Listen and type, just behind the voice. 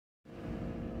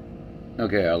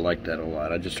Okay, I like that a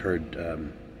lot. I just heard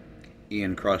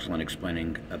Ian Crossland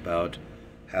explaining about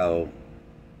how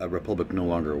a republic no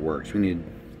longer works. We need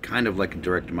kind of like a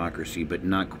direct democracy, but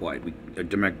not quite. A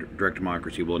direct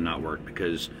democracy will not work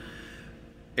because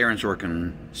Aaron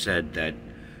Sorkin said that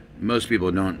most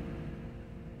people don't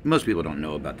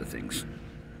know about the things.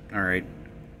 All right,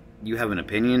 you have an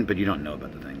opinion, but you don't know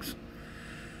about the things.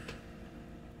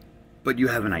 But you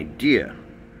have an idea,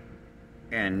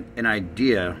 and an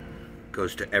idea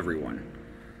goes to everyone.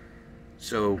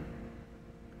 So,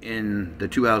 in the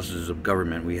two houses of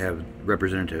government, we have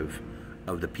representative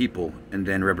of the people and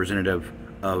then representative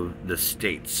of the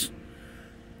states.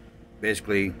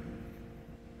 Basically,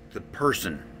 the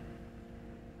person,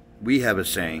 we have a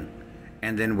saying,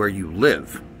 and then where you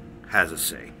live has a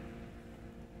say.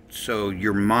 So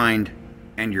your mind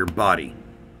and your body,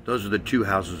 those are the two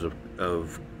houses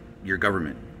of your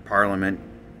government, parliament,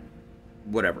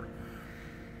 whatever.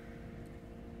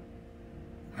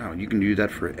 Wow, you can do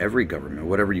that for every government,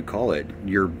 whatever you call it.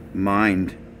 Your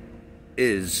mind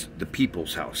is the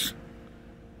people's house,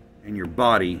 and your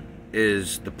body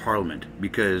is the parliament,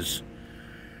 because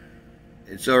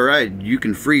it's alright, you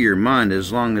can free your mind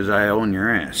as long as I own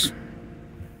your ass.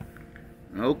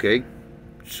 Okay,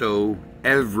 so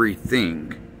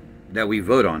everything that we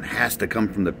vote on has to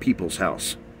come from the people's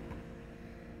house.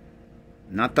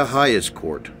 Not the highest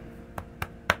court.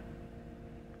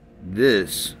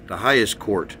 The highest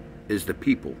court is the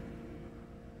people,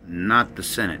 not the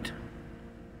Senate.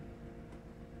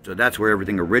 So that's where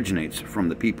everything originates, from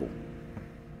the people.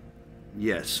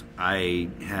 Yes, I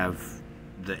have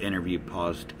the interview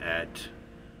paused at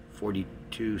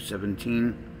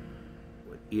 42:17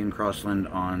 with Ian Crossland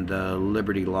on the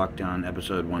Liberty Lockdown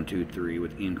episode 123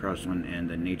 with Ian Crossland and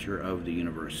the nature of the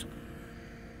universe.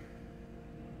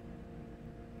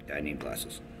 I need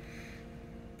glasses.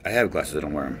 I have glasses, I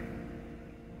don't wear them.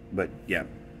 But yeah,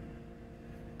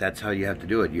 that's how you have to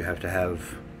do it. You have to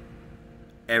have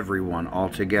everyone all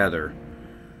together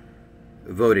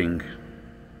voting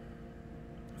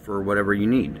for whatever you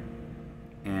need.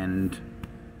 And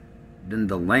then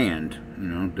the land,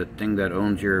 the thing that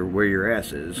owns where your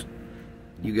ass is,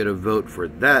 you get a vote for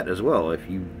that as well. If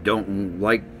you don't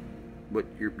like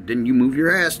then you move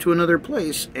your ass to another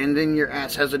place, and then your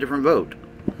ass has a different vote.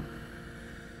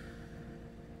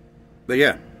 But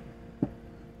yeah,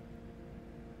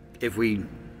 if we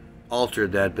alter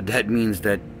that, but that means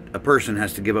that a person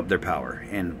has to give up their power,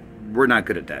 and we're not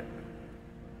good at that.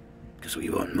 Because we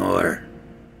want more.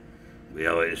 We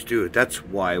always do. That's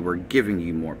why we're giving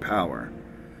you more power.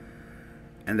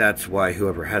 And that's why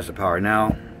whoever has the power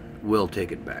now will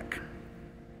take it back.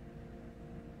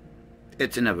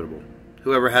 It's inevitable.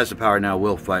 Whoever has the power now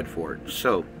will fight for it.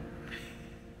 So,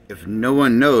 if no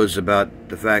one knows about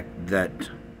the fact that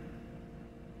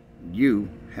you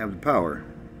have the power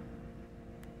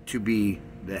to be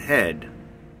the head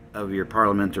of your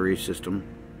parliamentary system,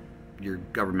 your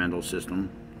governmental system,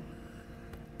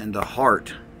 and the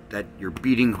heart, your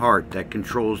beating heart that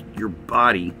controls your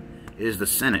body, is the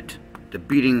Senate, the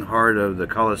beating heart of the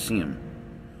Colosseum.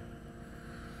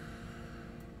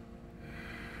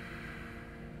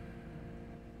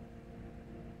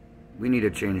 We need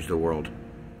to change the world.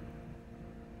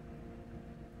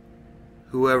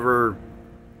 Whoever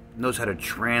knows how to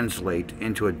translate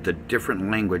into the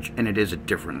different language, and it is a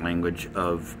different language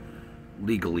of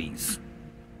legalese.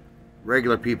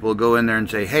 Regular people go in there and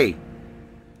say, hey,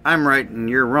 I'm right and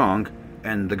you're wrong,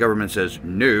 and the government says,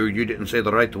 no, you didn't say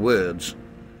the right words.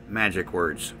 Magic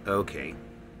words. Okay.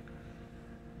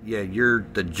 Yeah, you're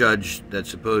the judge that's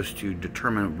supposed to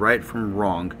determine right from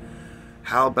wrong.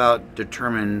 How about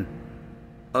determine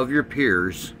of your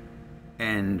peers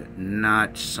and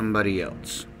not somebody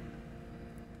else?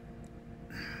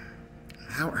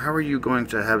 How are you going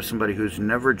to have somebody who's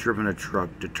never driven a truck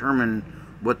determine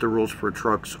what the rules for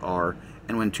trucks are,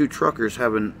 and when two truckers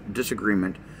have a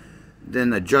disagreement, then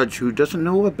the judge who doesn't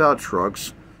know about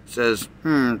trucks says,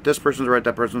 this person's right,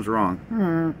 that person's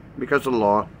wrong, because of the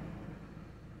law?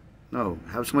 No,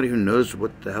 have somebody who knows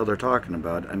what the hell they're talking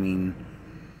about. I mean,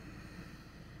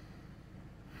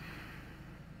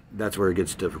 that's where it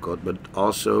gets difficult, but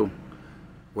also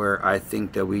where I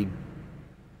think that we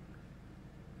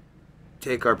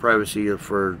take our privacy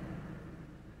for,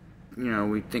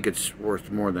 we think it's worth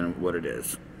more than what it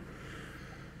is.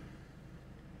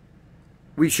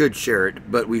 We should share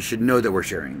it, but we should know that we're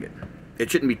sharing it.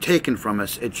 It shouldn't be taken from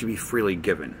us, it should be freely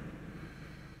given.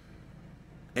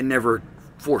 And never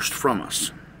forced from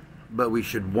us. But we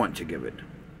should want to give it.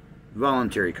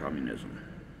 Voluntary communism.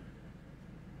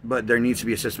 But there needs to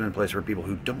be a system in place for people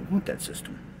who don't want that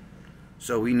system.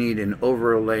 So we need an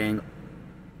overlaying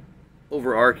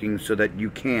overarching so that you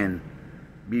can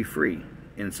be free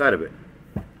inside of it.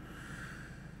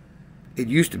 It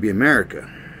used to be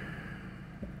America.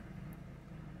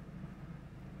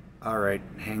 All right,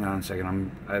 hang on a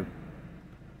second.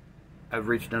 I've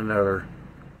reached another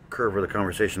curve of the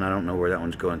conversation. I don't know where that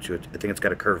one's going to. I think it's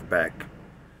got a curve back.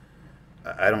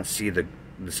 I don't see the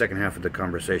second half of the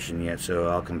conversation yet, so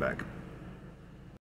I'll come back.